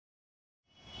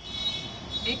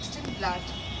mixed in blood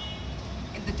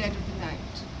in the dead of the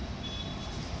night.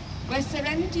 Where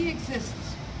serenity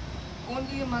exists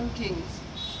only among kings,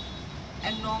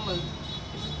 and normal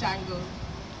is a tangle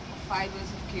of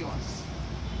fibers of chaos,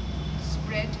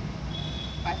 spread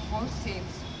by false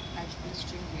saints like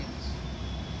blistering winds.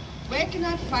 Where can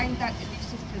I find that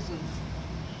elusive prison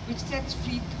which sets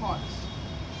free thoughts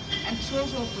and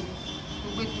throws open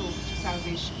the window to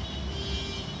salvation?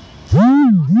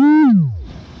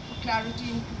 For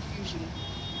clarity and confusion,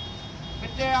 but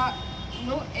there are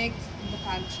no eggs in the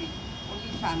pantry,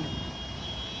 only famine,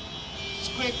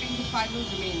 scraping the final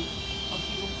remains of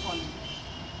human folly.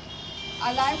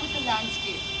 I lie with the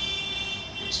landscape,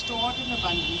 which stored in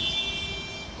abundance,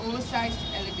 oversized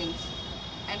elegance,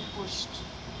 and pushed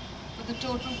for the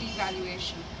total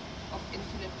devaluation of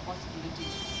infinite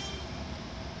possibilities.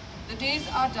 The days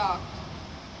are dark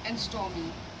and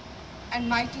stormy, and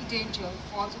mighty danger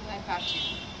falls on my patio,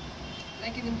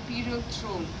 like an imperial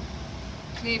throne,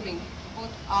 claiming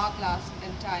both hourglass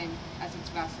and time as its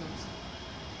vassals.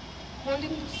 Holding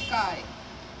the sky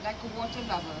like a water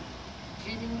lover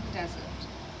dreaming in the desert,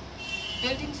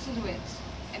 building silhouettes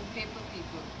and paper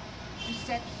people who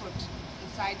set foot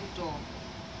inside a door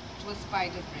to a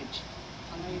spider bridge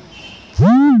on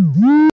the